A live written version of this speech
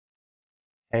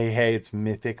Hey, it's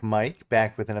Mythic Mike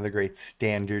back with another great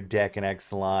standard deck in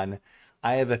Ixalan.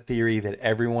 I have a theory that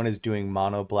everyone is doing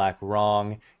mono black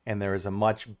wrong, and there is a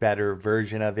much better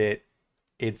version of it.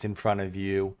 It's in front of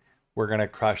you. We're going to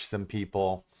crush some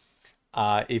people.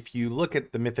 If you look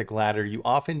at the Mythic ladder, you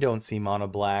often don't see mono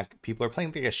black. People are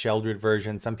playing like a Sheldred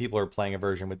version. Some people are playing a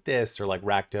version with this or like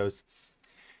Rakdos.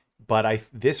 But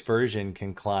this version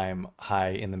can climb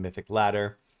high in the Mythic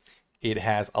ladder. It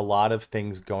has a lot of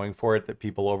things going for it that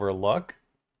people overlook.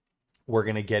 We're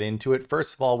going to get into it.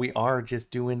 First of all, we are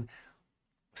just doing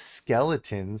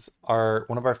skeletons are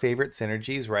one of our favorite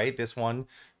synergies, right? This one,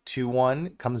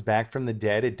 2/1 comes back from the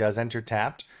dead. It does enter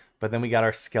tapped, but then we got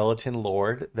our skeleton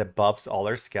lord that buffs all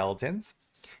our skeletons.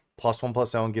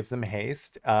 +1/+0 gives them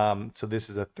haste. So this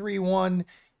is a 3/1.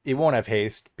 It won't have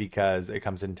haste because it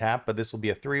comes in tap, but this will be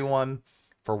a 3/1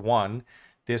 for 1.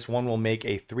 This one will make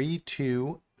a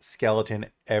 3/2 skeleton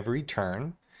every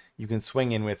turn. You can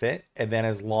swing in with it, and then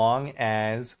as long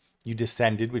as you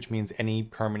descended, which means any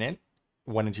permanent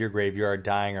went into your graveyard,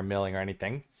 dying or milling or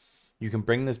anything, you can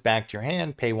bring this back to your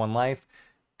hand, pay 1 life.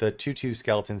 The 2/2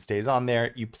 skeleton stays on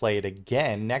there. You play it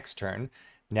again next turn.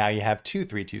 Now you have 2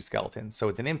 3/2 skeletons. So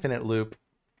it's an infinite loop,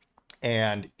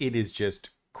 and it is just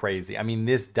crazy. I mean,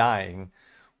 this dying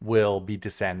will be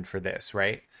descend for this,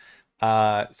 right?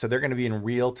 So they're going to be in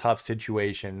real tough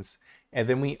situations. And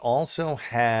then we also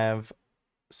have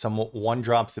some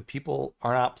 1-drops that people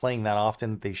are not playing that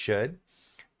often that they should.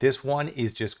 This one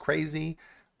is just crazy.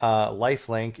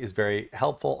 Lifelink is very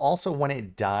helpful. Also, when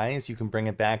it dies, you can bring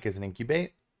it back as an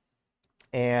incubate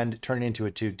and turn it into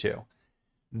a 2/2.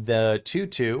 The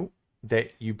 2/2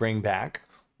 that you bring back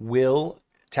will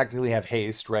technically have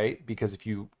haste, right? Because if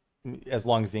you, as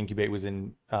long as the incubate was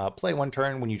in play 1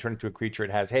 turn, when you turn it into a creature,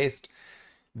 it has haste.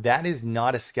 That is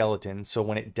not a skeleton, so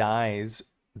when it dies,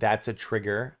 that's a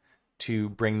trigger to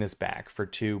bring this back for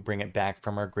 2, bring it back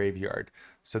from our graveyard.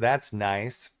 So that's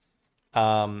nice.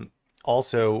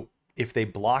 Also, if they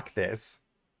block this,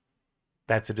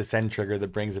 that's a descend trigger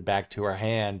that brings it back to our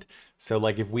hand. So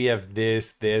like if we have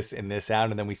this, this, and this out,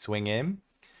 and then we swing in,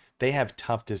 they have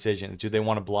tough decisions. Do they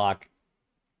want to block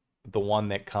the one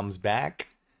that comes back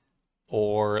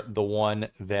or the one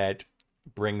that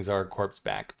brings our corpse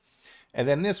back? And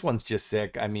then this one's just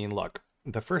sick. I mean, look,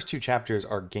 the first 2 chapters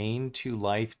are gain 2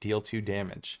 life, deal 2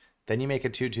 damage. Then you make a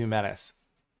 2/2 menace.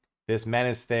 This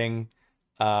menace thing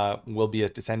will be a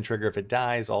descend trigger if it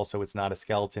dies. Also, it's not a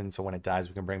skeleton, so when it dies,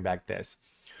 we can bring back this.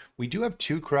 We do have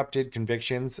 2 corrupted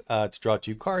convictions to draw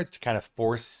 2 cards to kind of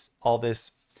force all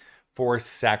this,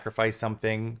 sacrifice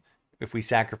something. If we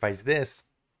sacrifice this,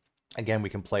 again, we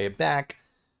can play it back.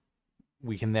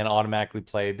 We can then automatically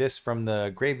play this from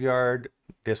the graveyard.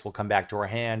 This will come back to our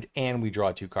hand, and we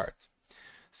draw 2 cards.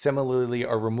 Similarly,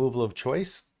 our removal of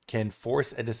choice can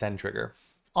force a descend trigger.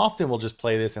 Often we'll just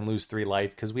play this and lose 3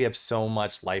 life because we have so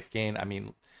much life gain. I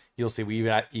mean, you'll see we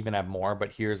even have more,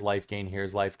 but here's life gain,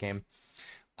 here's life gain.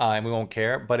 And we won't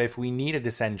care. But if we need a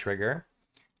descend trigger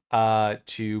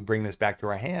to bring this back to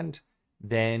our hand,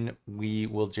 then we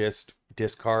will just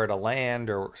discard a land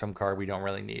or some card we don't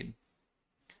really need.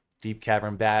 Deep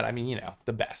Cavern Bat, I mean, you know,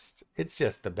 the best. It's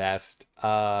just the best.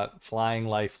 Flying,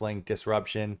 lifelink,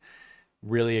 disruption.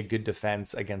 Really a good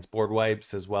defense against board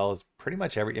wipes as well as pretty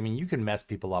much every... I mean, you can mess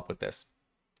people up with this,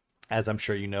 as I'm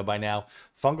sure you know by now.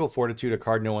 Fungal Fortitude, a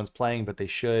card no one's playing, but they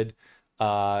should.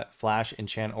 Flash,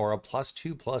 Enchant Aura,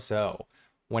 +2/+0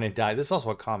 when it dies. This is also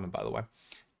a common, by the way.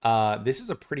 This is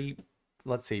a pretty,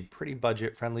 let's see, pretty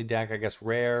budget-friendly deck. I guess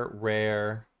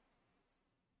rare.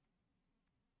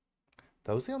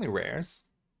 Those are the only rares.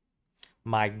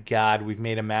 My God, we've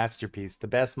made a masterpiece. The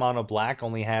best mono black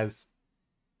only has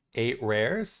 8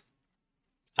 rares.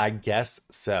 I guess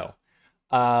so.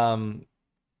 And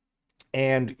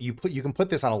you can put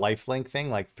this on a lifelink thing,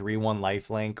 like 3/1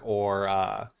 lifelink or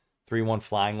 3/1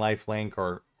 flying lifelink,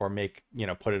 or make, you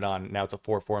know, put it on. Now it's a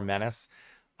 4/4 menace.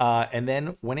 And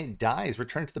then when it dies,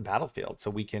 return to the battlefield, so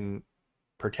we can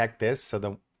protect this. So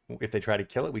that if they try to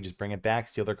kill it, we just bring it back,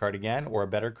 steal their card again, or a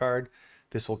better card.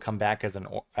 This will come back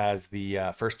as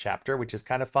the first chapter, which is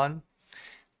kind of fun.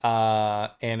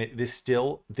 And this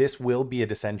will be a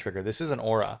descend trigger. This is an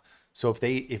aura. So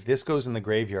if this goes in the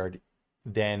graveyard,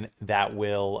 then that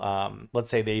will, let's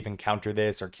say they even counter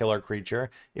this or kill our creature,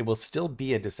 it will still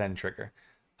be a descend trigger.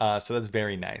 So that's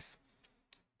very nice.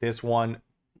 This one,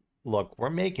 look, we're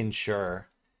making sure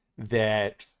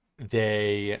that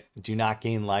they do not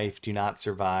gain life, do not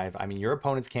survive. I mean, your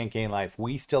opponents can't gain life.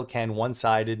 We still can.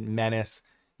 One-sided menace.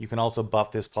 You can also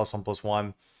buff this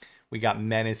 +1/+1. We got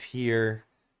menace here,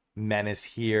 and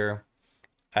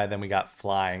then we got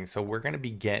flying. So we're going to be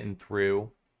getting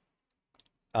through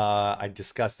I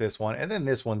discussed this one, and then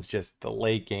this one's just the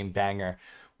late game banger.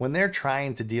 When they're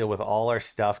trying to deal with all our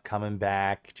stuff coming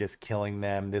back, just killing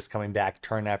them, this coming back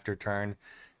turn after turn,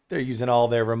 they're using all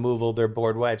their removal, their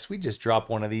board wipes. We just drop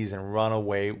one of these and run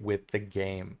away with the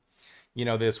game. You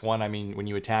know, this one, I mean, when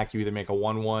you attack, you either make a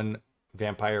 1/1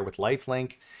 vampire with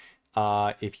lifelink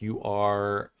if you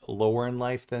are lower in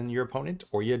life than your opponent,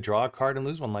 or you draw a card and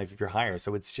lose 1 life if you're higher.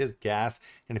 So it's just gas.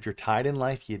 And if you're tied in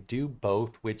life, you do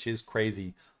both, which is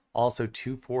crazy. Also,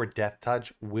 2/4 Death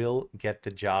Touch will get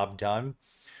the job done.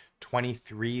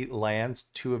 23 lands,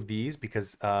 2 of these,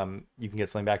 because you can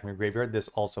get something back from your graveyard. This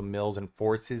also mills and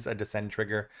forces a descend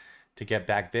trigger to get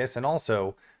back this. And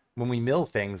also, when we mill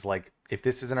things, like if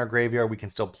this is in our graveyard, we can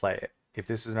still play it. If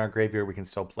this is in our graveyard, we can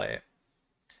still play it.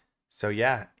 So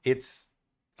yeah, it's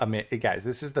guys,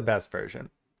 this is the best version.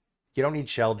 You don't need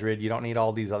Sheldred, you don't need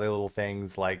all these other little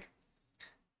things. Like,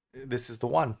 this is the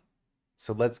one.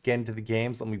 So let's get into the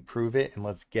games, let me prove it, and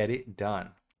let's get it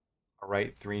done. All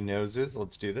right, 3 noses,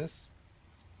 let's do this.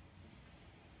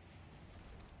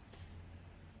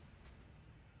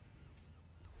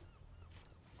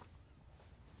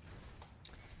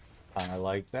 I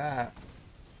like that.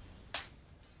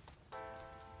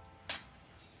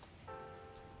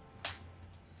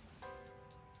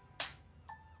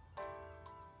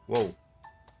 Whoa.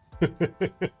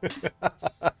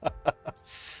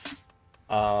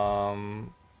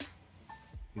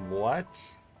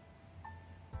 What?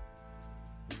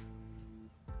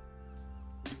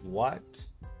 What?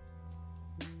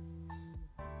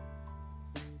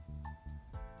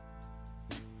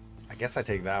 I guess I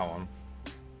take that one.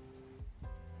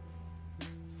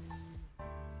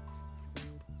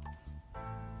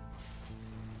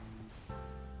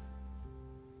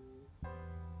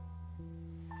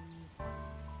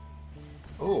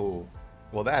 Oh,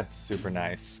 well, that's super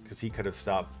nice, because he could have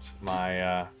stopped my,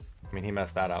 I mean, he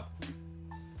messed that up.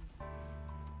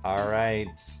 All right.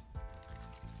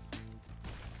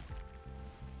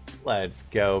 Let's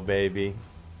go, baby.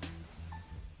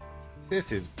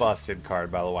 This is busted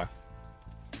card, by the way.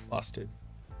 Busted.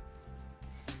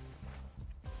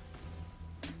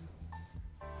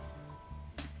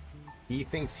 He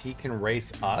thinks he can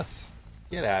race us?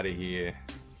 Get out of here.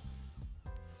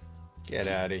 Get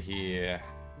out of here.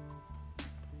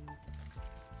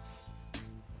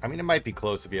 I mean, it might be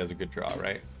close if he has a good draw,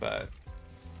 right? But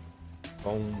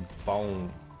boom,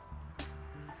 boom.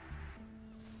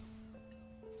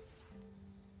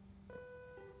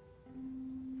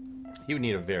 He would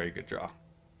need a very good draw.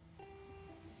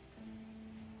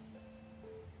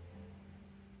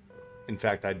 In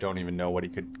fact, I don't even know what he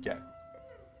could get.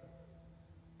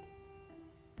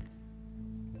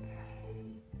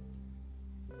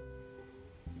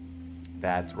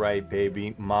 That's right,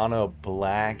 baby. Mono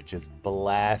black just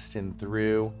blasting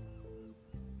through.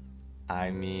 I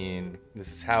mean,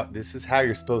 this is how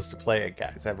you're supposed to play it,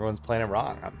 guys. Everyone's playing it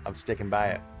wrong. I'm sticking by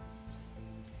it.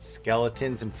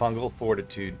 Skeletons and Fungal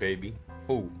Fortitude, baby.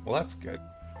 Oh, well, that's good.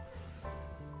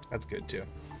 That's good too.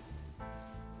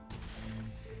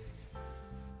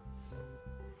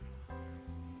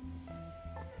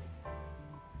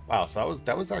 Wow, so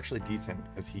that was actually decent,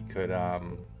 because he could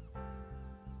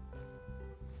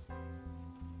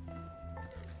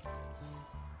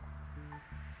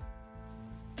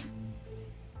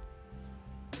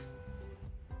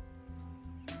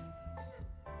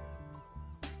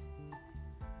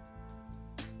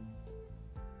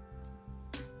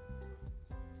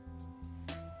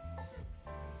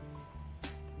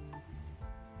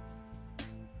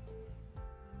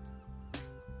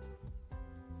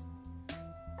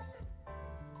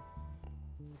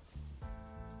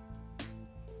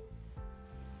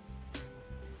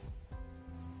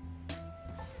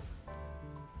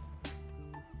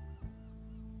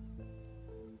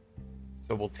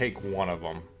so we'll take one of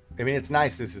them. I mean, it's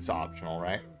nice this is optional,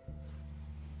 right?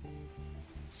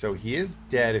 So he is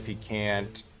dead if he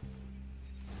can't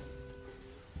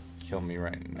kill me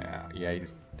right now. Yeah,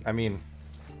 he's... I mean,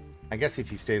 I guess if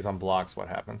he stays on blocks, what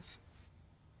happens?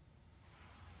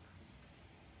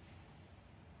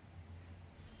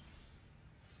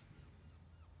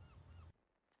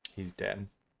 He's dead.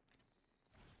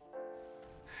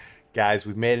 Guys,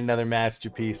 we've made another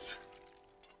masterpiece.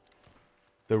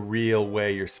 The real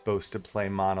way you're supposed to play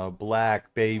mono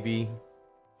black, baby.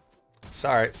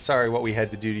 Sorry what we had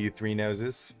to do to you, 3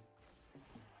 noses.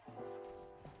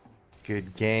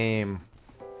 Good game.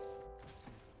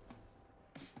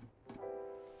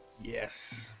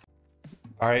 Yes.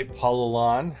 Alright,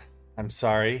 Paulalon. I'm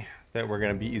sorry that we're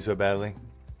gonna beat you so badly.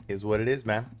 Is what it is,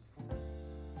 man.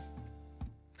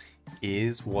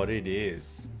 Is what it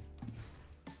is.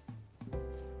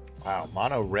 Wow,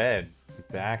 mono red.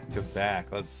 Back to back.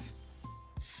 Let's...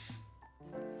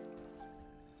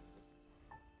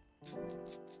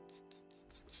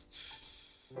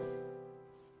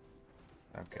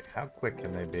 Okay, how quick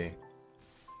can they be?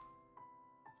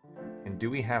 And do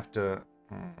we have to...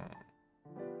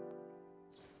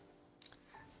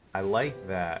 I like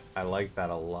that. I like that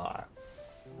a lot.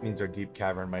 Means our Deep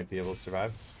Cavern might be able to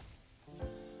survive.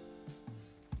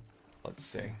 Let's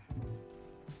see.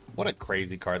 What a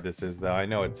crazy card this is, though. I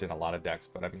know it's in a lot of decks,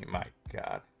 but I mean, my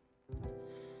god.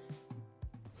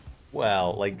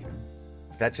 Well, like,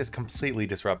 that just completely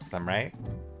disrupts them, right?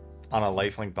 On a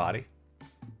lifelink body.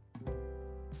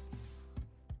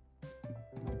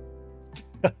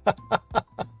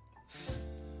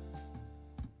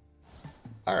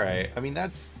 Alright, I mean,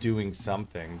 that's doing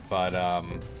something, but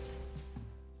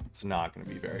it's not going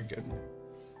to be very good.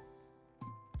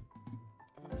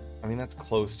 I mean, that's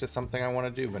close to something I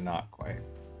want to do, but not quite.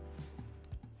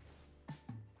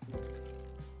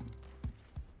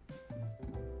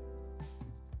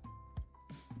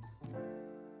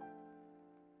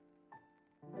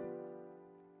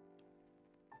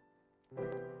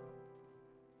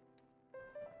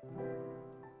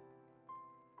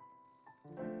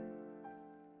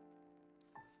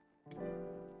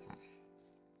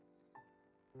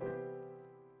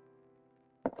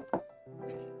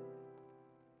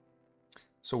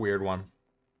 It's a weird one.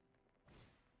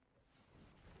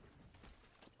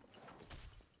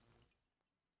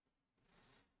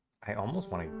 I almost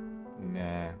want to...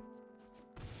 Nah.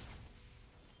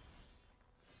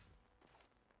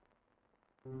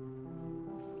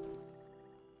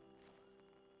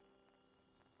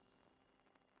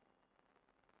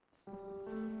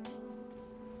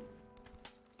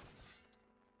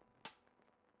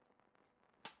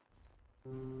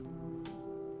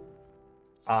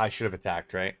 I should have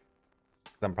attacked, right?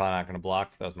 I'm probably not going to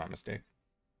block. That was my mistake.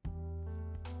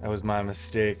 That was my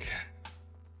mistake.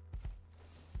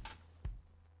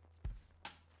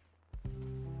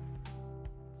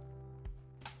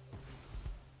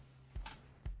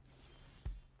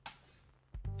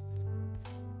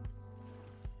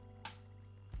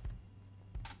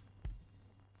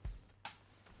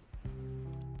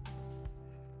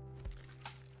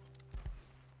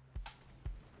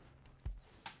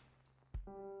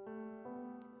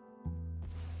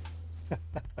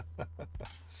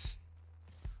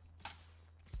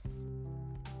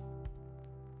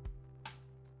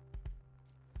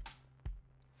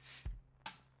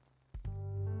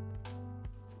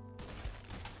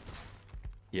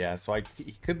 Yeah, so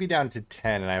he could be down to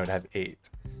 10 and I would have 8.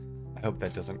 I hope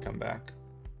that doesn't come back.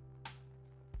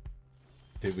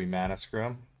 Did we mana screw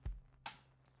him?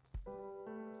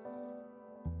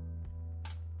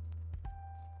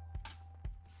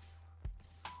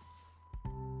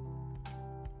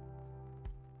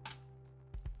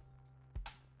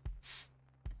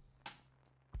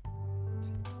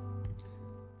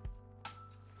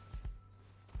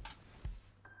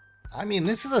 I mean,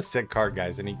 this is a sick card,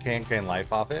 guys, and he can't gain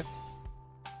life off it.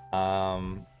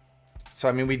 So,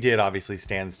 I mean, we did obviously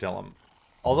stand still him.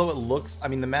 Although it looks... I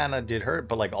mean, the mana did hurt,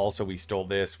 but, like, also we stole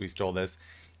this, we stole this.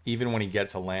 Even when he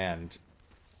gets a land,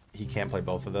 he can't play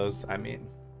both of those. I mean...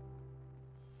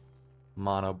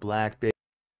 Mono black, baby.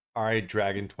 Alright,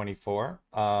 Dragon 24.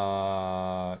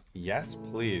 Yes,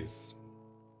 please.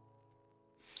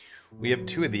 We have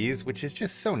 2 of these, which is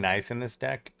just so nice in this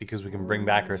deck, because we can bring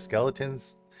back our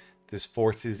skeletons. This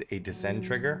forces a descend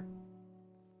trigger.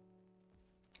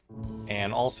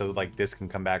 And also, like, this can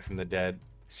come back from the dead.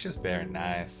 It's just very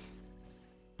nice.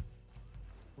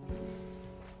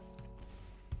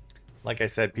 Like I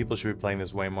said, people should be playing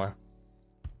this way more.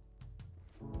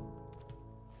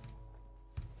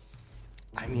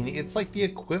 I mean, it's like the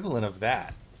equivalent of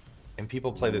that. And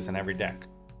people play this in every deck.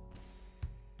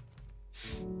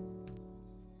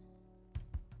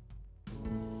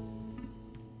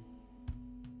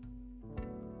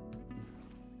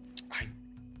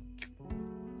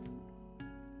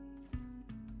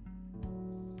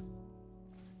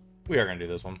 We are going to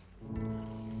do this one.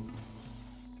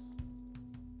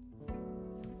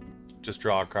 Just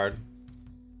draw a card.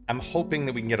 I'm hoping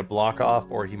that we can get a block off,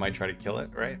 or he might try to kill it,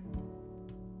 right?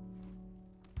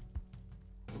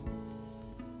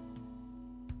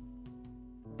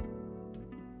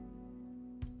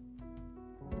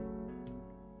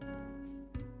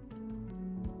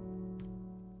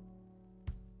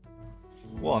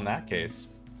 Well, in that case,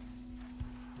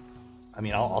 I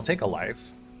mean, I'll take a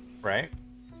life, right?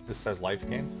 This says life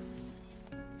gain.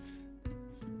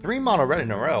 3 mono red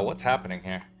in a row. What's happening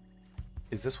here?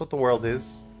 Is this what the world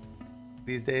is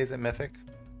these days at Mythic?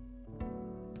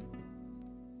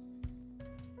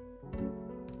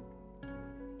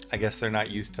 I guess they're not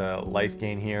used to life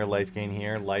gain here, life gain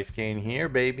here, life gain here,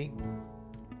 baby.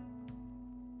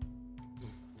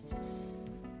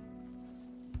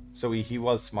 So he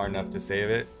was smart enough to save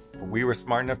it. We were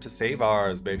smart enough to save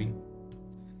ours, baby.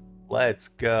 Let's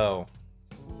go.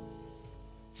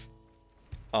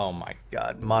 Oh my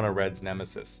god. Mono Red's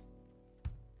nemesis.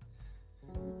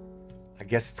 I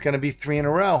guess it's going to be 3 in a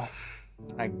row.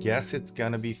 I guess it's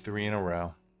going to be 3 in a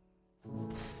row.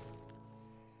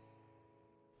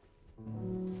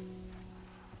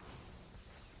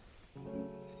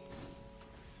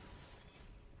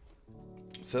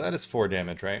 So that is 4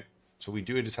 damage, right? So we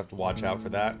do just have to watch out for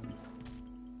that.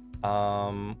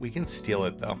 We can steal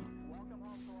it, though.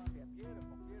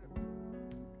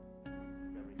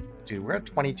 Dude, we're at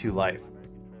 22 life.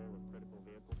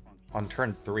 On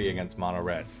turn 3 against Mono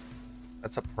Red.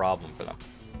 That's a problem for them.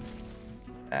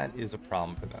 That is a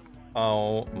problem for them.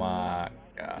 Oh my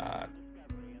god.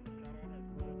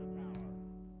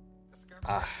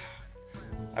 Ah.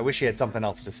 I wish he had something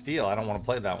else to steal. I don't want to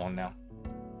play that one now.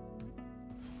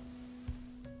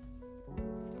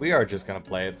 We are just going to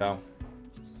play it, though.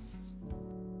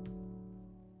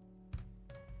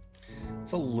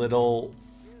 It's a little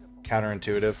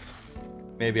counterintuitive.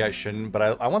 Maybe I shouldn't,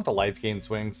 but I want the life gain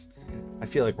swings. I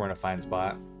feel like we're in a fine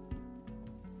spot.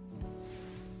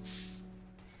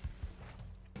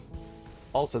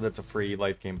 Also, that's a free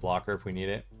life gain blocker if we need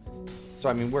it. So,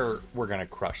 I mean, we're going to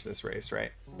crush this race,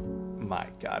 right? My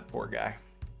god, poor guy.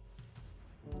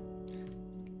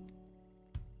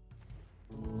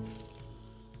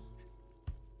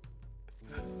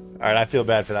 Alright, I feel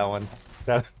bad for that one.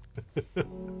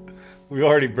 We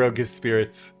already broke his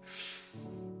spirits.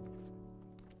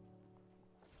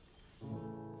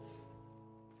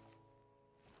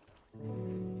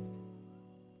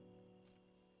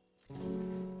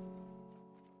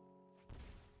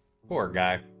 Poor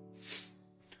guy.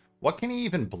 What can he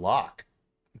even block?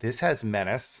 This has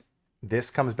menace. This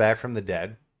comes back from the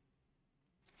dead.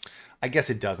 I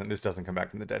guess it doesn't. This doesn't come back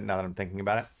from the dead now that I'm thinking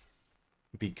about it.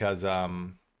 Because,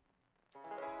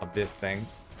 of this thing.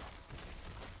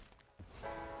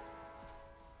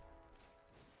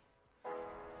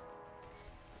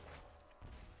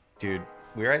 Dude,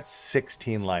 we're at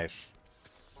 16 life.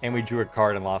 And we drew a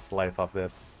card and lost life off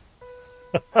this.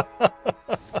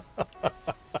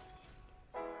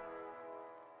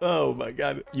 Oh my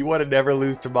god. You want to never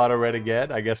lose to Mono Red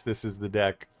again? I guess this is the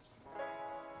deck.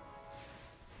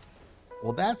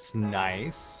 Well, that's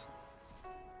nice.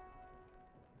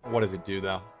 What does it do,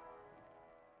 though?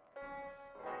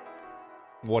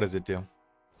 What does it do?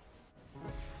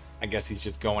 I guess he's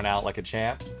just going out like a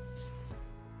champ.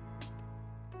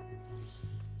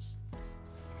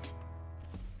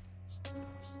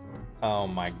 Oh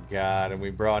my god, and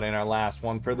we brought in our last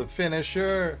one for the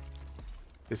finisher.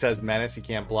 This has menace, he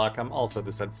can't block him. Also,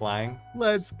 this had flying.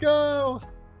 Let's go!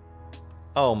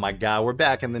 Oh my god, we're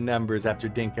back in the numbers after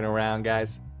dinking around,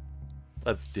 guys.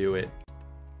 Let's do it.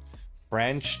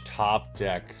 French top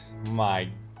deck. My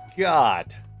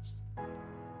god.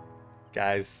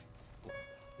 Guys,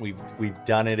 we've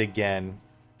done it again.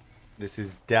 This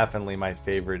is definitely my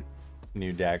favorite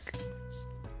new deck.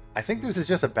 I think this is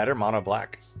just a better mono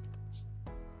black.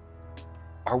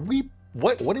 Are we...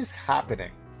 What is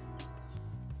happening?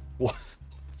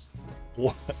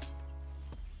 What?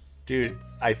 Dude,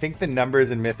 I think the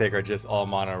numbers in Mythic are just all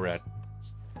mono red.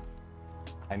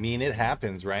 I mean, it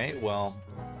happens, right? Well,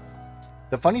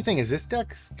 the funny thing is this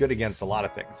deck's good against a lot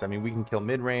of things. I mean, we can kill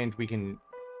mid-range. We can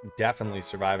definitely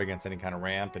survive against any kind of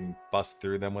ramp and bust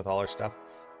through them with all our stuff.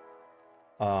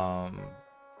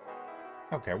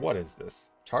 Okay, what is this?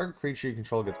 Target creature you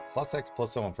control gets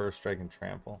 +X/+O on first strike and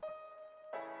trample.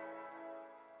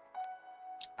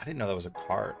 I didn't know that was a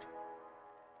card.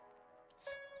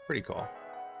 It's pretty cool.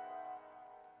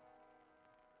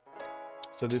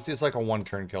 So this is like a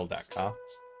one-turn kill deck, huh?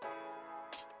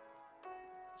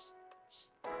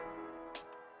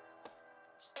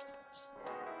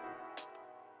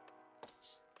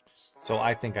 So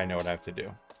I think I know what I have to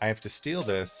do. I have to steal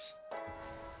this.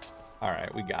 All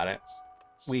right, we got it.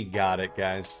 We got it,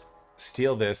 guys.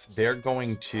 Steal this. They're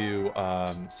going to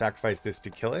sacrifice this to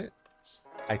kill it,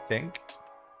 I think.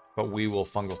 But we will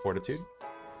Fungal Fortitude.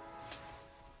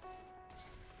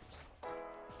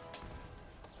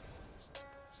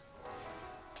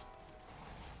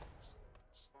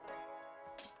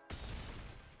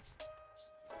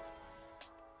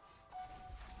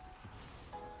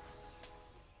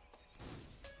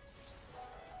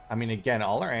 I mean, again,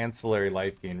 all our ancillary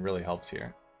life gain really helps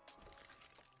here.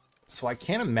 So I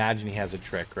can't imagine he has a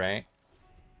trick, right?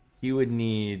 He would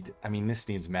need... I mean, this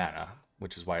needs mana,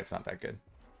 which is why it's not that good.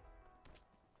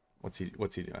 What's he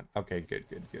doing? Okay, good,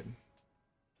 good, good.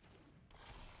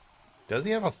 Does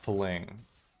he have a fling?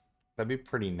 That'd be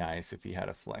pretty nice if he had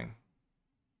a fling.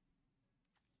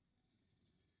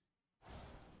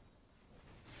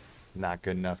 Not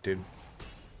good enough, dude.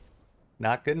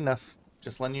 Not good enough.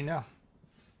 Just letting you know.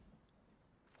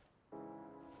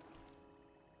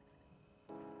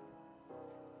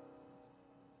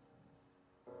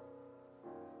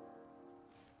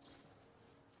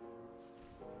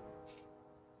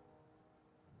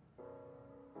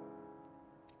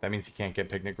 That means he can't get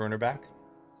Picnic Ruiner back?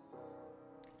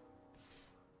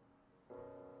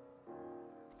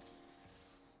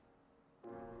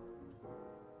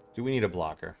 Do we need a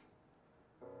blocker?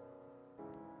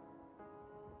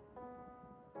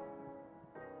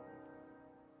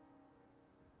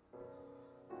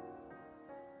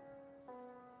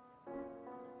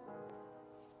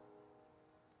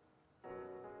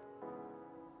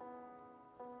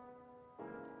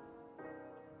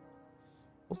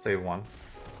 We'll save one.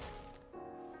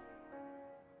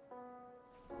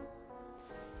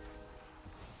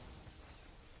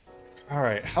 All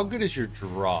right, how good is your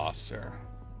draw, sir?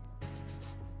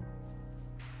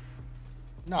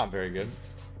 Not very good.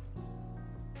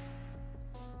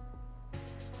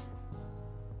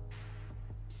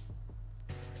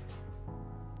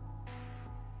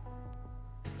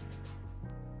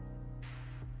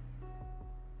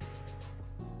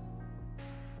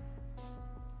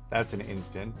 That's an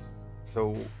instant.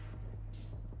 So,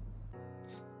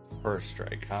 first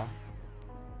strike, huh?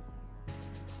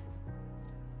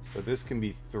 So this can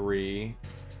be 3,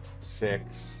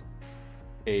 6,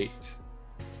 8,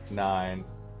 9,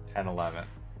 10, 11.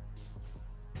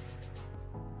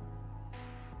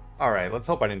 All right, let's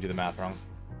hope I didn't do the math wrong.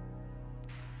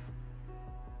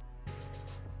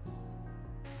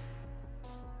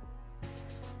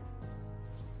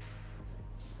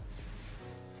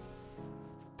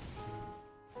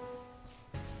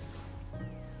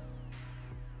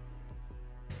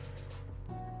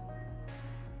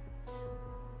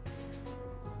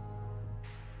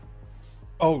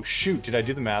 Oh, shoot. Did I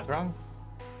do the math wrong?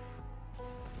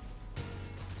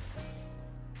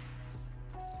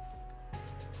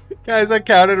 Guys, I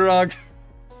counted wrong.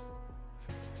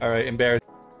 All right, embarrassed.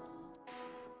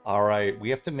 All right, we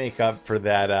have to make up for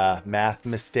that math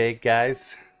mistake,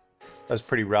 guys. That was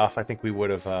pretty rough. I think we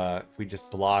would have, if we just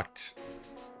blocked.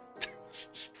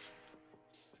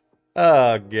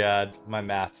 Oh, God. My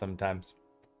math sometimes.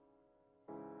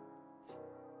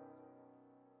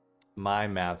 My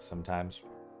math sometimes.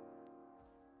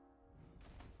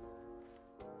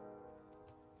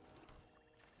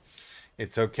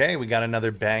 It's okay. We got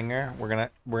another banger. We're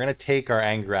gonna take our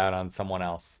anger out on someone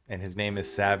else, and his name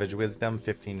is Savage Wisdom,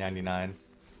 1599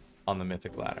 on the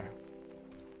Mythic ladder.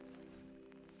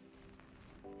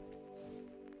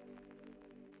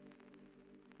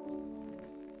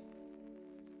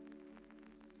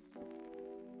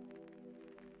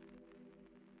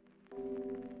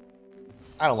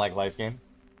 I don't like lifegain.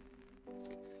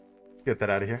 Let's get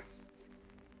that out of here.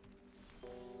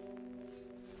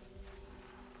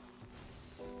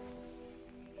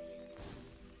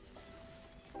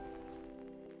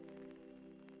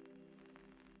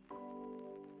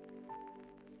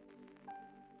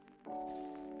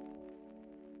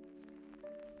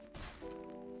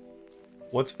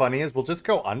 What's funny is we'll just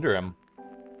go under him.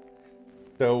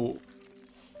 So,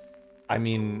 I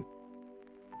mean,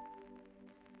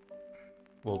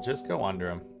 we'll just go under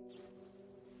him.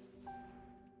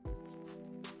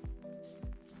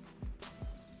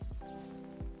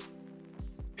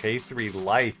 Pay 3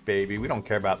 life, baby. We don't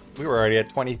care about... We were already at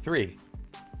 23.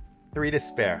 3 to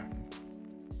spare.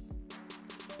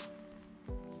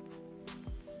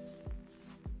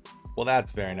 Well,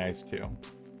 that's very nice, too.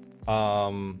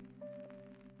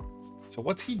 So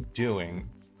what's he doing?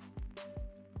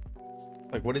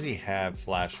 Like, what does he have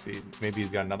flash speed? Maybe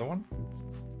he's got another one?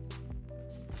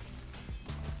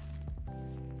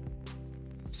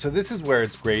 So this is where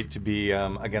it's great to be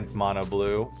against mono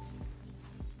blue.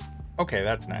 Okay,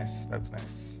 that's nice. That's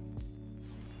nice.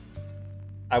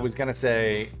 I was gonna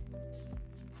say,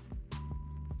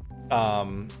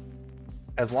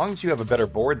 as long as you have a better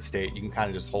board state, you can kind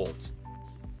of just hold.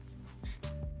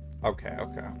 Okay,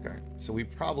 okay, okay. So we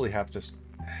probably have to...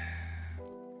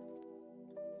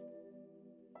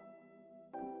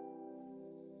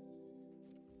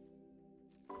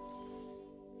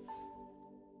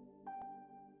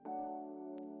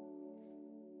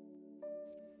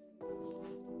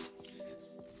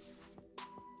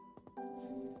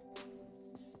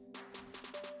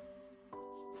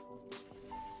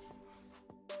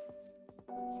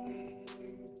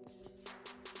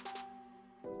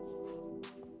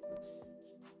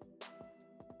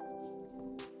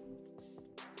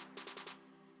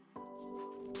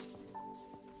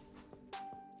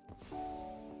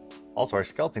 Also, our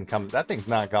skeleton comes... That thing's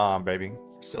not gone, baby.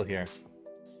 We're still here.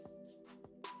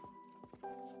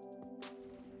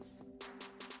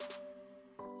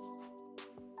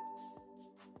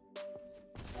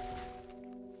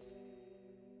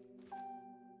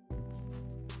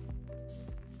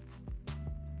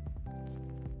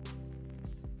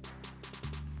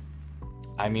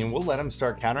 I mean, we'll let him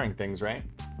start countering things, right?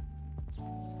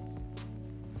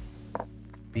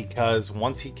 Because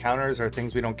once he counters our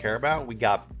things we don't care about, we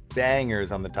got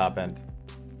bangers on the top end.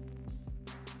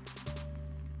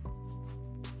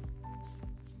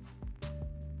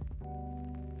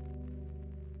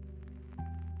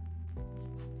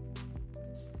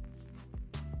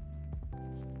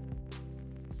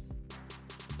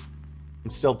 I'm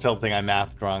still tilting I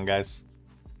mathed wrong, guys.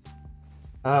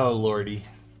 Oh, lordy.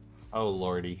 Oh,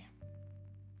 lordy.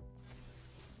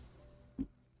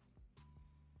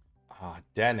 Ah,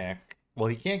 Denik. Well,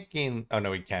 he can't gain... Oh,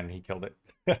 no, he can. He killed it.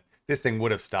 This thing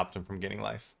would have stopped him from gaining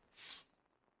life.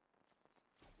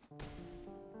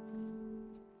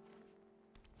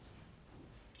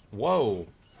 Whoa.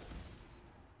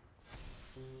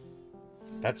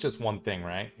 That's just one thing,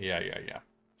 right? Yeah.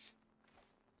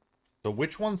 So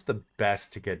which one's the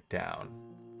best to get down?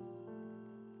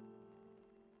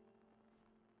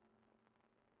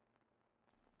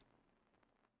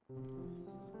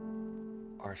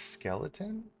 Our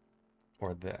skeleton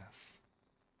or this?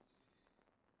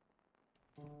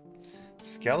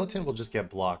 Skeleton will just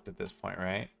get blocked at this point,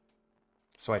 right?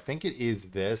 So I think it is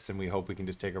this, and we hope we can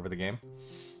just take over the game.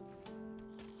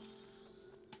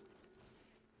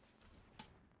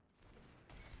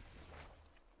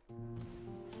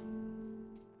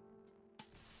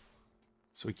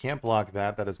 So we can't block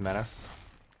that. That is menace.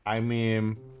 I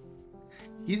mean,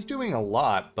 he's doing a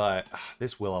lot, but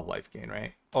this will have life gain,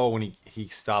 right? Oh, when he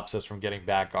stops us from getting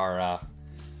back our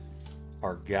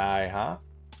guy, huh?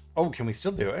 Oh, can we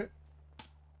still do it?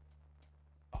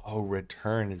 Oh,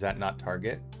 return. Is that not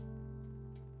target?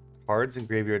 Cards and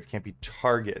graveyards can't be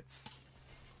targets.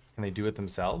 Can they do it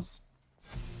themselves?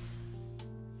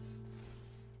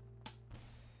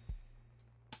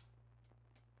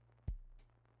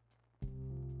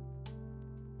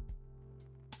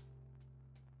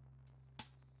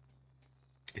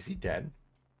 Is he dead?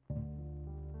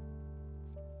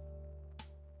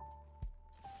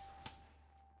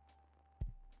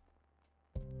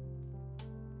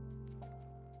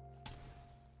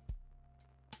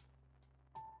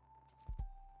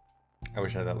 I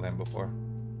wish I had that land before.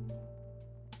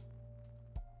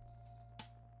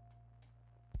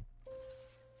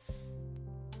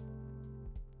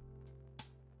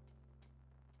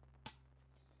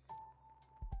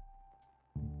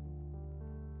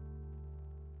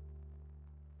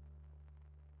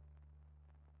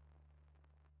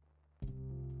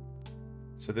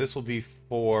 So this will be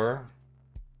 4,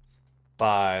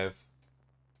 5,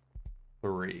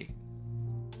 3.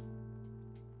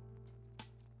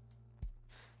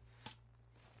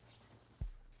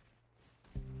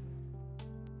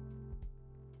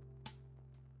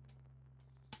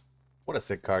 What a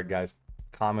sick card, guys.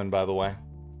 Common, by the way.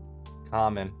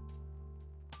 Common.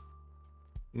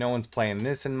 No one's playing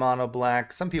this in mono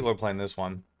black. Some people are playing this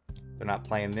one. They're not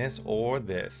playing this or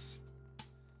this.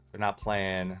 They're not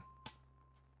playing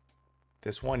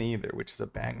this one either, which is a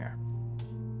banger.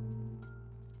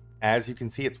 As you can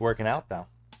see, it's working out, though.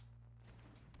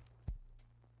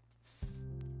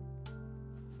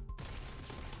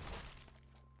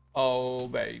 Oh,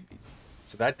 baby.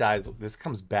 So that dies. This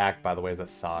comes back, by the way, as a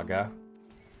saga.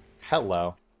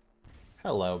 Hello.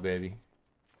 Hello, baby.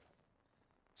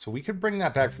 So we could bring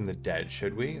that back from the dead,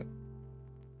 should we?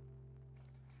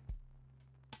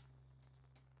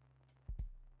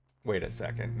 Wait a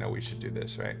second. No, we should do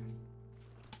this, right?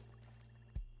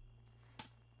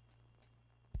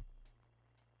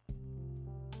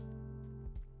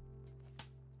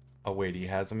 Oh, wait, he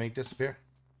has a make disappear?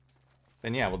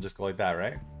 Then yeah, we'll just go like that,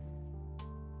 right?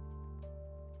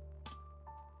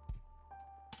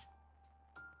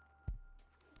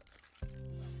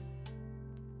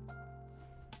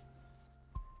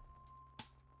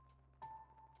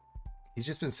 He's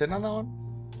just been sitting on that one?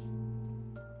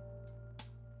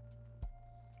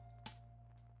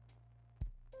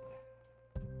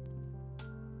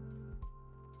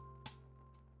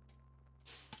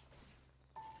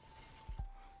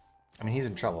 I mean, he's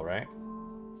in trouble, right?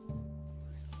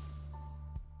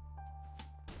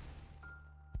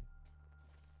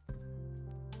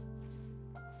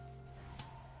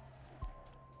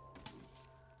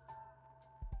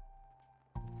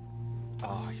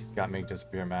 Oh, he's got make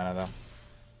disappear mana, though.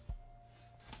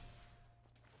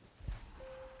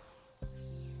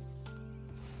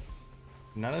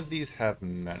 None of these have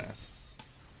menace.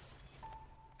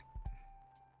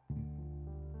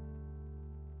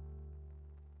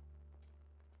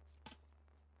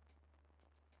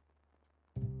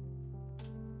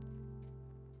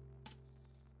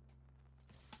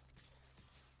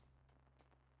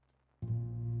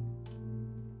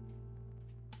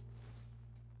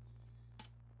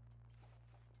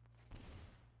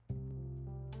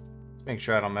 Let's make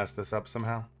sure I don't mess this up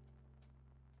somehow.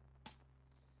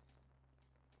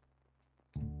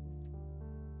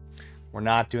 We're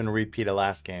not doing a repeat of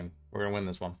last game. We're going to win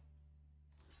this one.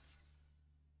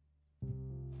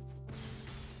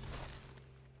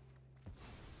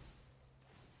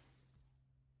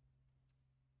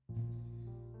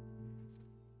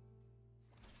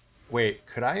 Wait,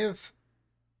 could I have...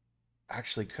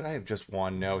 Actually, could I have just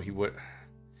won? No, he would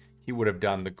have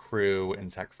done the crew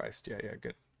and sacrificed. Yeah,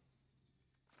 good.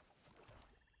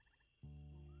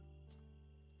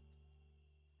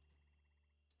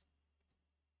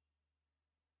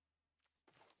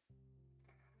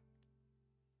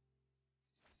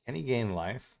 Can he gain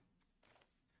life?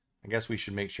 I guess we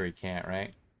should make sure he can't,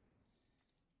 right?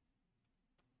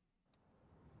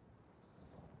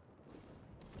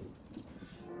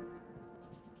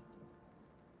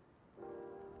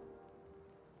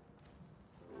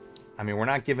 I mean, we're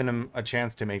not giving him a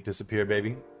chance to make disappear,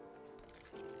 baby.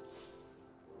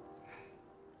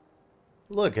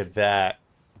 Look at that.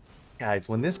 Guys,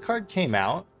 when this card came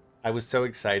out, I was so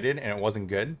excited and it wasn't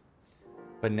good.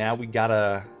 But now we got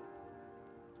a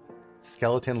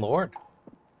Skeleton Lord.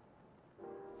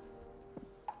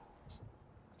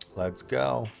 Let's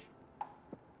go.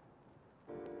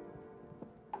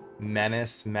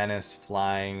 Menace,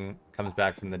 flying, comes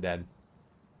back from the dead.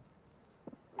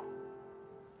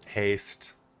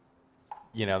 Haste.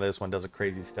 You know, this one does a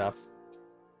crazy stuff.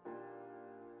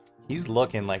 He's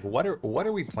looking like, what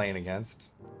are we playing against?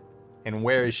 And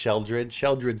where is Sheldred?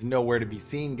 Sheldred's nowhere to be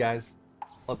seen, guys.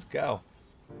 Let's go.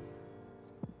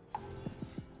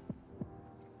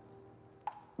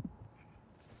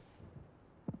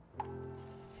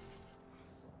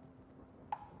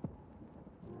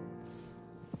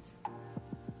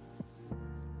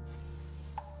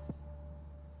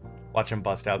 Watch him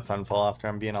bust out Sunfall after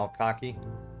I'm being all cocky.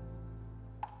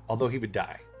 Although he would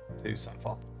die to do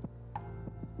Sunfall.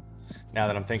 Now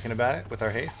that I'm thinking about it with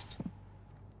our haste.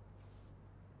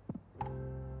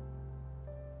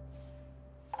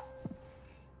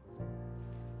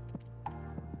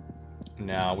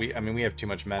 No, I mean we have too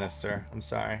much menace, sir. I'm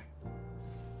sorry.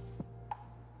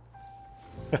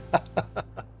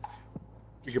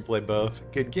 We can play both.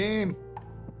 Good game.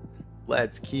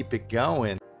 Let's keep it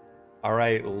going. All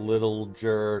right, Little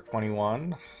Jur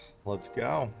 21. Let's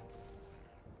go.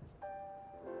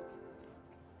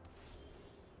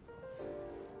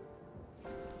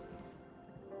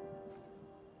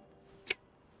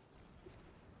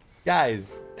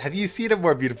 Guys, have you seen a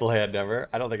more beautiful hand ever?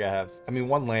 I don't think I have. I mean,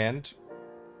 one land.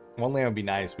 One land would be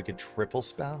nice. We could triple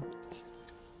spell.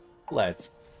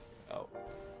 Let's go.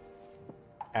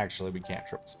 Actually, we can't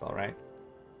triple spell, right?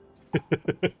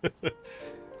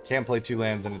 Can't play 2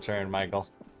 lands in a turn, Michael.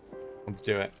 Let's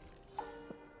do it.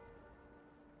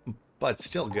 But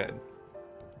still good.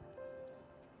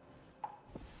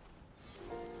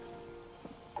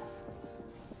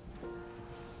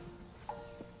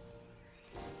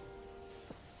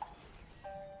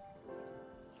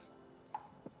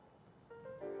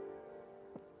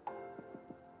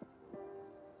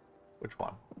 Which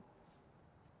one?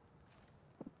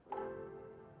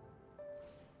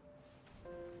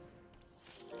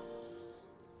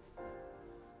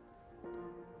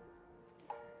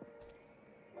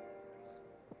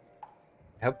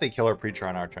 I hope they kill our Preacher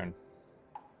on our turn.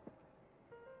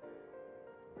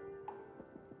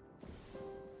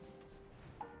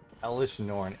 Elvish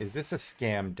Norn. Is this a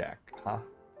scam deck, huh?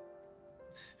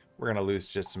 We're gonna lose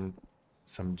just some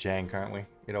jank, aren't we?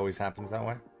 It always happens that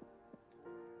way.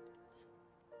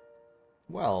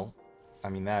 Well, I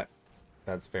mean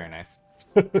that's very nice.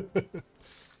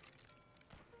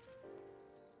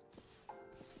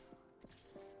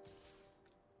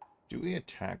 Do we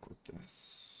attack with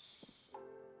this?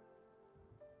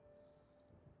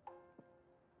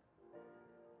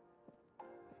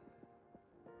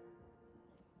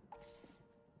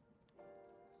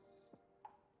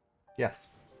 Yes.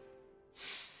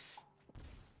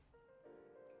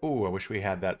 Ooh, I wish we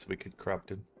had that so we could corrupt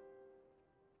it.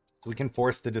 So we can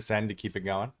force the descend to keep it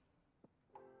going.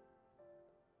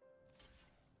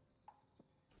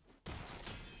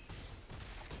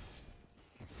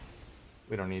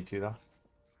 We don't need to, though.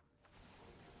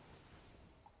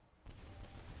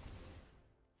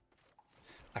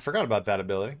 I forgot about that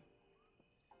ability.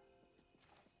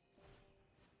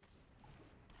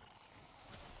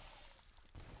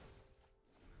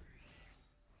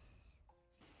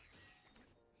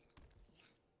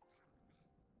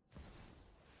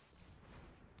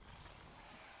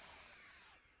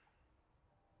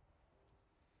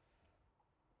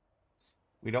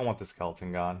 We don't want the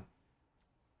skeleton gone.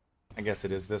 I guess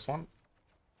it is this one.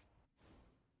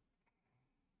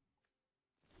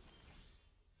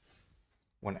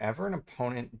 Whenever an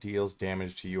opponent deals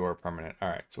damage to you or a permanent.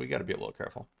 Alright, so we got to be a little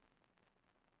careful.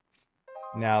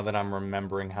 Now that I'm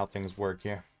remembering how things work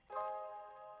here.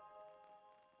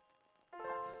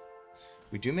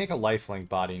 We do make a lifelink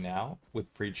body now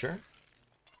with Preacher.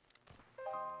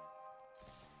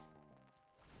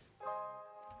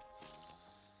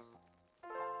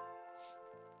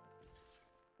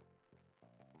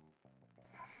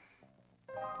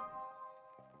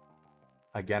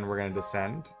 Again, we're going to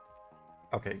descend.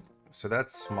 Okay, so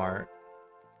that's smart.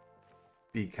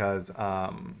 Because,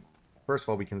 first of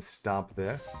all, we can stop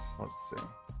this. Let's see.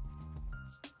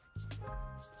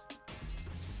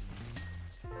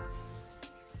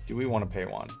 Do we want to pay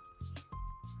one?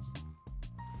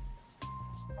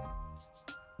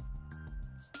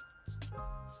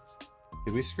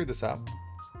 Did we screw this up?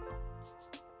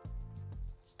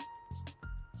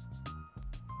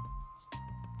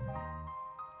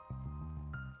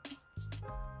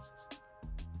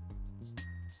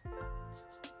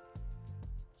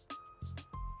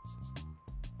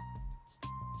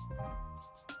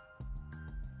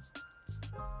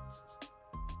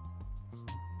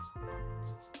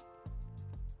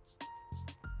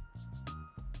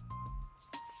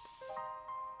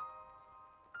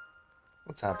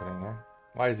 What's happening there?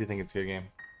 Why does he think it's a good game?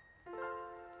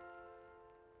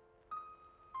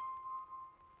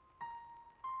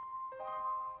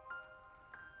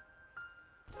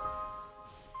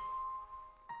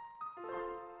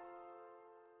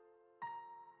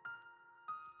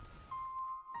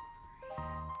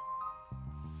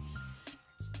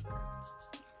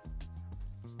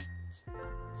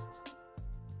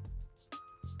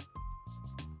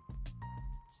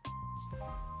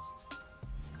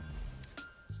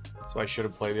 So I should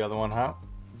have played the other one, huh?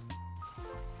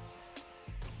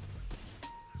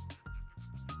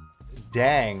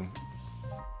 Dang.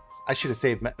 I should have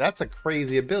saved... That's a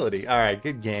crazy ability. Alright,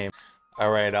 good game.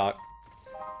 Alright,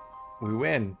 we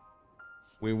win.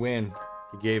 We win.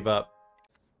 He gave up.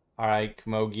 Alright,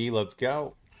 Komogi, let's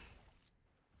go.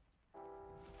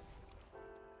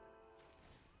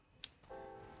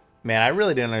 Man, I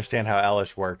really didn't understand how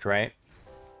Elish worked, right?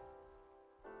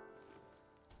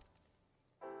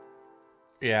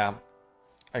 Yeah,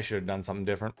 I should have done something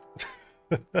different.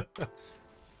 Can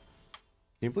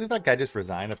you believe that guy just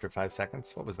resigned after 5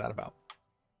 seconds? What was that about?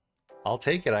 I'll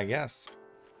take it, I guess.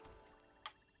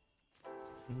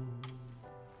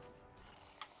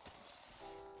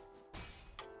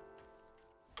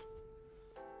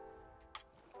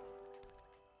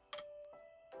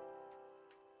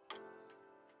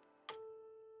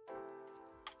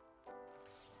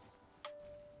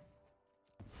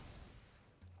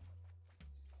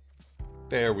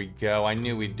 There we go. I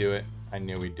knew we'd do it. I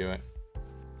knew we'd do it.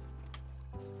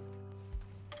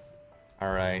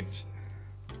 All right.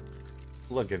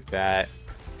 Look at that.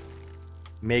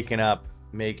 Making up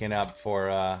for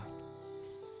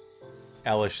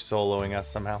Elish soloing us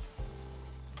somehow.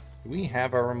 Do we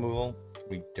have our removal?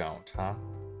 We don't, huh?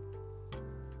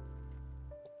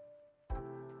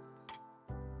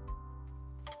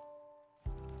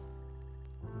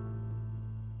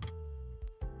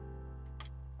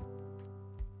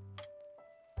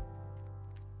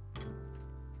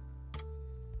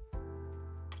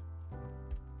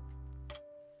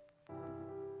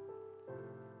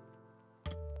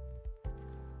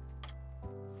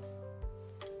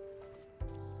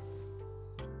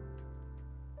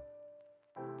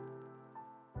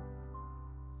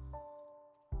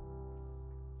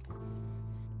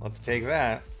 Let's take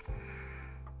that.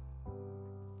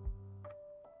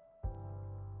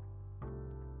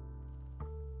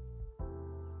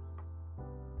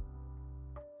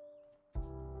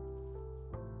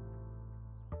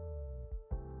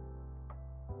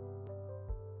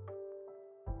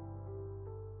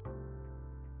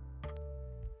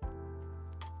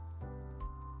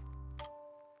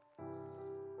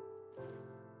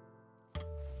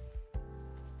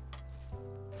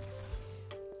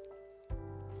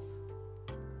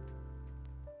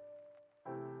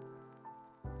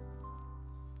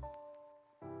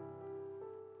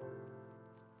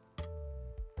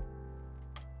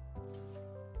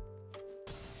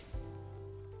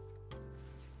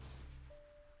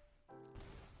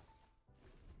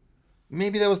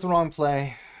 Maybe that was the wrong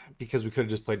play because we could have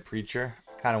just played Preacher.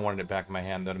 Kind of wanted it back in my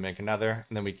hand though to make another,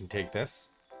 and then we can take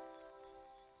this.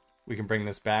 We can bring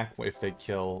this back if they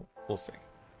kill. We'll see.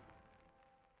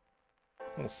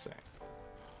 We'll see.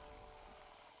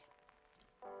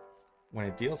 When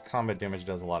it deals combat damage, it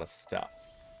does a lot of stuff.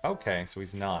 Okay, so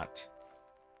he's not.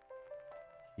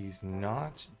 He's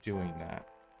not doing that.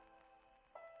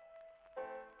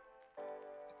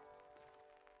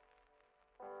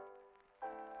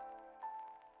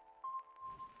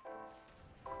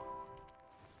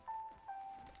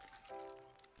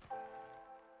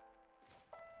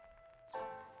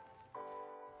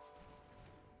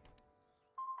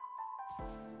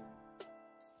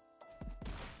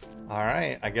 All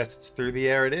right, I guess it's through the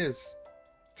air it is.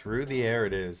 Through the air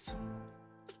it is.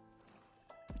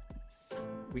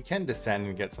 We can descend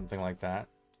and get something like that.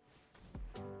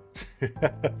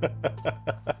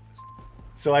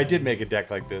 So I did make a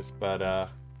deck like this, but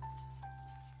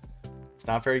it's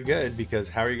not very good because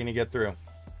how are you going to get through?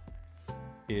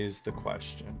 Is the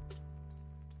question.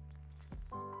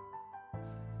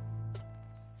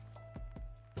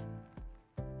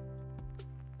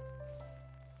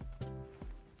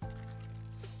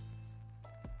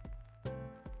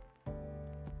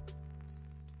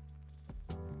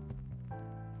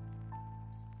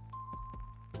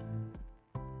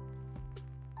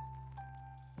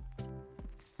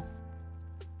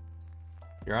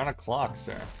 You're on a clock,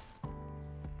 sir.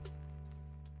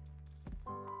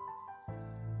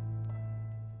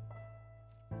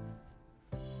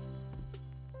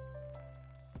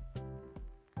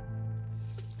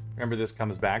 Remember, this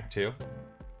comes back too.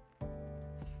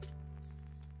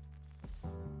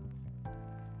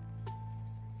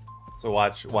 So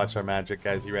watch our magic,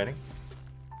 guys. You ready?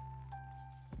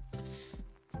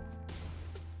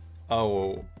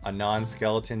 Oh, a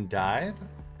non-skeleton died?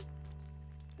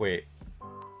 Wait.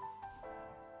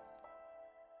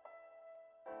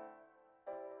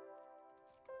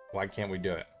 Why can't we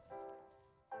do it?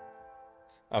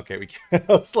 Okay, we can.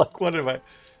 I was like, what am I?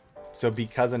 So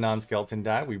because a non-skeleton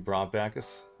died, we brought back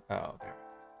us. Oh, there.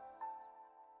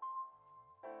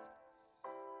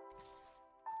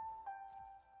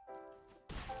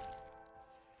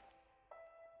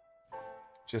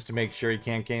 Just to make sure he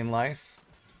can't gain life.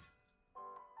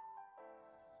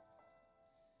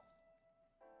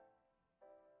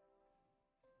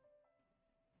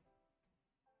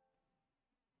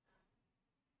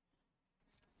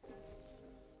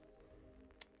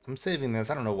 I'm saving this.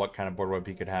 I don't know what kind of board wipe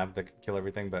he could have that could kill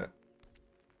everything, but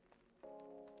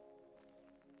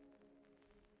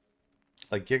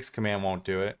like Gig's command won't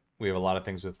do it. We have a lot of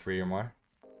things with 3 or more.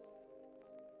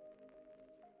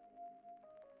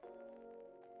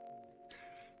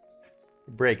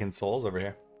 Breaking souls over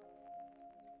here.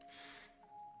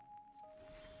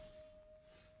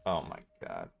 Oh my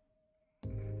god.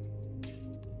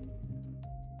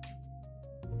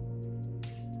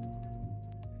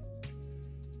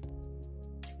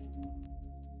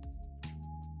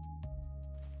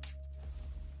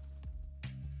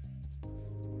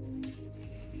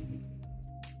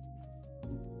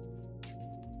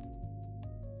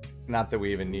 Not that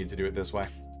we even need to do it this way.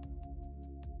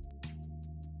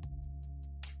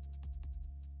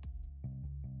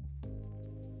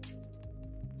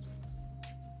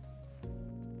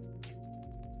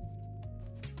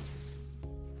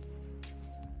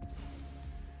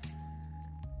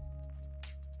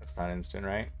 That's not instant,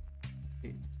 right?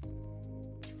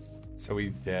 So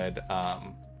he's dead.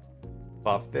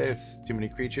 Buff this. Too many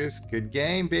creatures. Good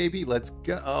game, baby. Let's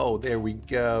go. Oh, there we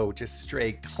go. Just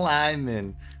straight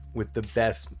climbing with the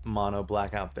best mono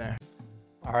black out there.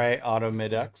 All right, auto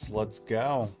mid-X. Let's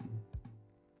go.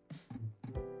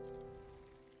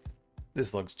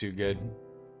 This looks too good.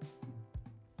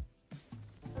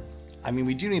 I mean,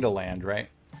 we do need a land, right?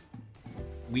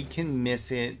 We can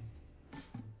miss it.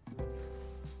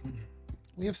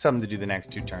 We have something to do the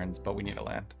next 2 turns, but we need a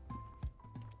land.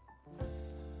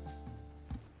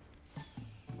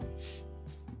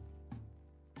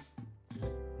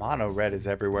 Mono red is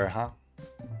everywhere, huh?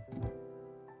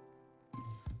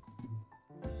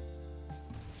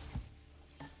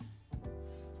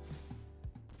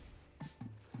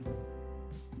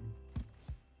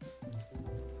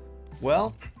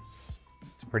 Well,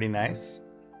 it's pretty nice.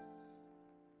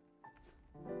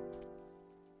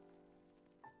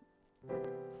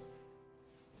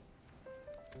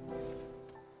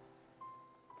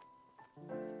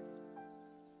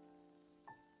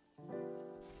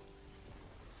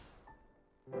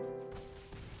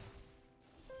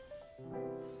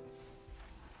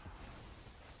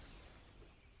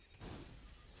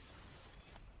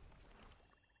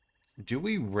 Do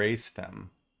we race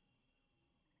them?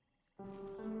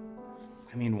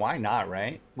 I mean, why not,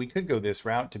 right? We could go this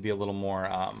route to be a little more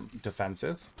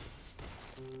defensive,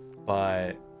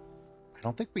 but I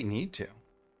don't think we need to.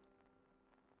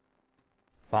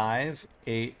 5,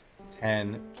 8,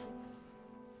 10.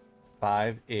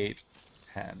 5, 8,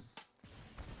 10.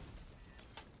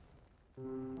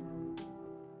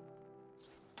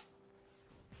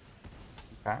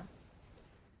 Okay.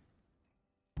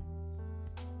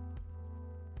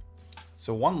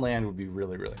 So one land would be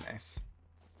really, really nice.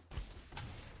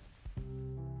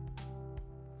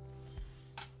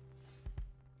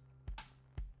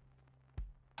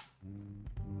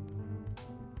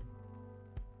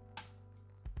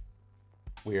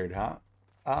 Weird, huh?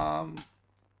 I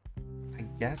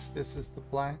guess this is the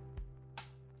play.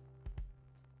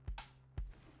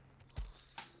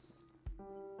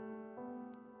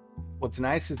 What's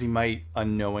nice is he might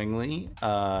unknowingly,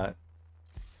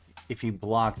 if he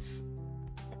blocks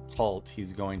a cult,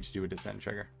 he's going to do a descent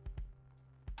trigger.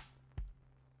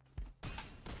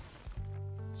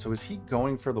 So is he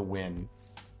going for the win?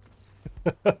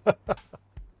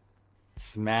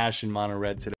 Smash in mono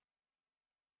red today.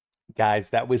 Guys,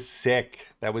 that was sick.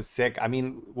 That was sick. I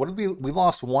mean, what did we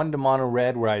lost 1 to mono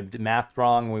red where I did math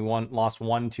wrong. We lost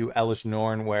 1 to Elish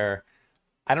Norn where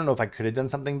I don't know if I could have done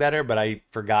something better, but I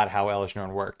forgot how Elish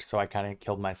Norn worked, so I kind of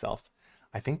killed myself.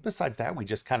 I think besides that, we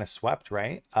just kind of swept,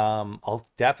 right? I'll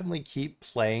definitely keep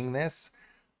playing this.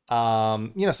 You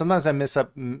know, sometimes I mix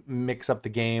up the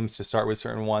games to start with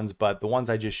certain ones, but the ones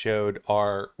I just showed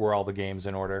were all the games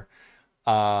in order.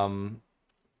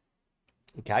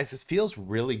 Guys, this feels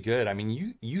really good. I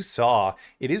mean, you saw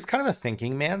it is kind of a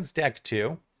thinking man's deck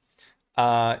too,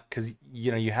 because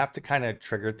you know you have to kind of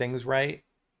trigger things right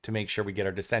to make sure we get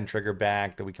our descent trigger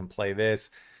back, that we can play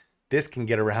this. This can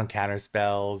get around counter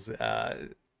spells.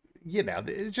 You know,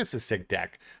 it's just a sick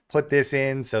deck. Put this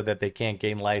in so that they can't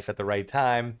gain life at the right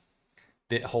time,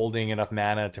 holding enough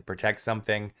mana to protect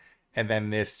something, and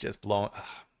then this just blown.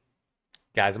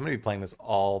 Guys, I'm gonna be playing this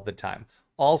all the time.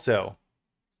 Also,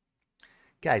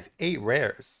 guys, 8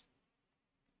 rares.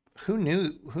 Who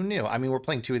knew? Who knew? I mean, we're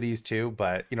playing 2 of these too,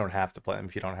 but you don't have to play them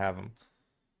if you don't have them.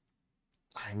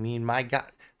 I mean, my God,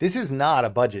 this is not a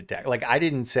budget deck. Like, I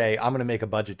didn't say I'm going to make a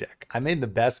budget deck. I made the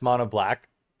best mono black,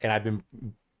 and I've been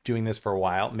doing this for a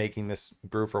while, making this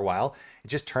brew for a while. It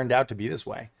just turned out to be this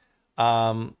way.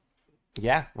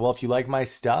 Yeah, well, if you like my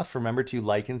stuff, remember to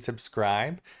like and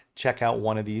subscribe. Check out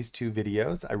one of these 2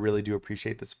 videos. I really do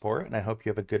appreciate the support, and I hope you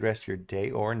have a good rest of your day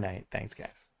or night. Thanks,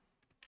 guys.